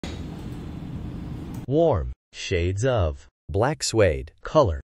warm shades of black suede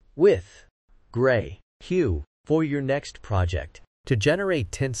color with gray hue for your next project. To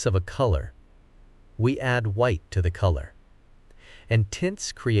generate tints of a color, we add white to the color, and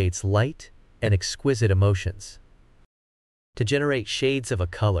tints creates light and exquisite emotions. To generate shades of a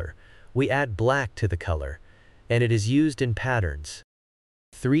color, we add black to the color, and it is used in patterns.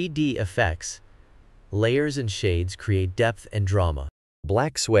 3D effects, layers and shades create depth and drama.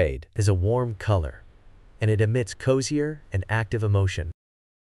 Black suede is a warm color, and it emits cozier and active emotion.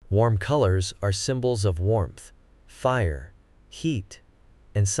 Warm colors are symbols of warmth, fire, heat,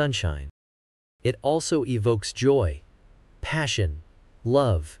 and sunshine. It also evokes joy, passion,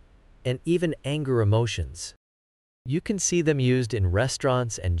 love, and even anger emotions. You can see them used in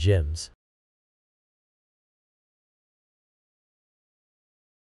restaurants and gyms.